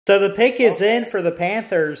So the pick is in for the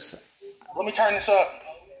Panthers. Let me turn this up.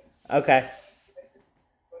 Okay.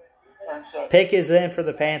 Turn this up. Pick is in for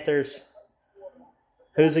the Panthers.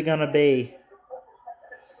 Who's it going to be?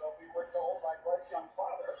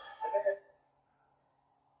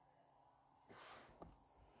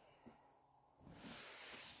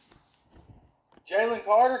 Jalen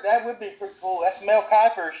Carter, that would be pretty cool. That's Mel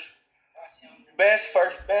Kiper's best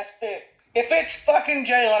pick. If it's fucking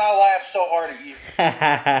Jalen, I'll laugh so hard at you.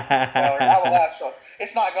 I will laugh so.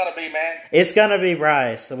 It's not gonna be, man. It's gonna be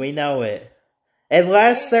Bryce. We know it.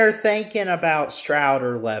 Unless they're thinking about Stroud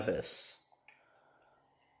or Levis.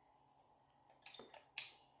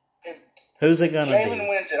 Who's it gonna be? Jalen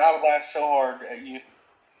wins it. I would laugh so hard at you.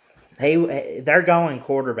 They're going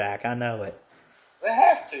quarterback. I know it. They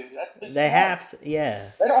have to. They have to,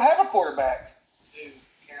 yeah. They don't have a quarterback.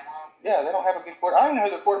 Yeah, they don't have a good quarterback. I don't even know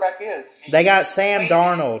who their quarterback is. They got Sam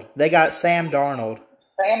Darnold. Sam Darnold?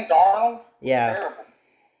 Yeah. Terrible.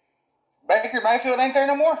 Baker Mayfield ain't there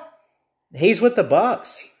no more? He's with the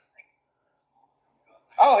Bucks.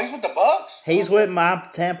 Oh, he's with the Bucks? He's with my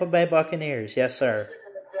Tampa Bay Buccaneers. Yes, sir.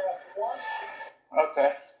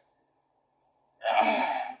 Okay.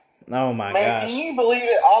 Oh, my Man, gosh. can you believe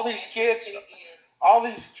it? All these kids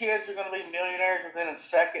are going to be millionaires within a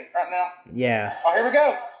second right now. Yeah. Oh, here we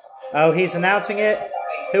go. Oh, he's announcing it?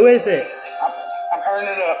 Who is it? I'm turning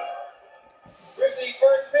it up. With the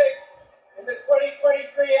first pick in the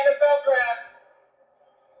 2023 NFL Draft,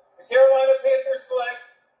 the Carolina Panthers select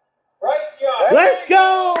Bryce Young. Let's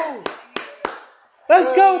go!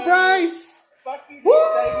 Let's go, Bryce! Fuck you, David,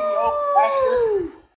 you old bastard.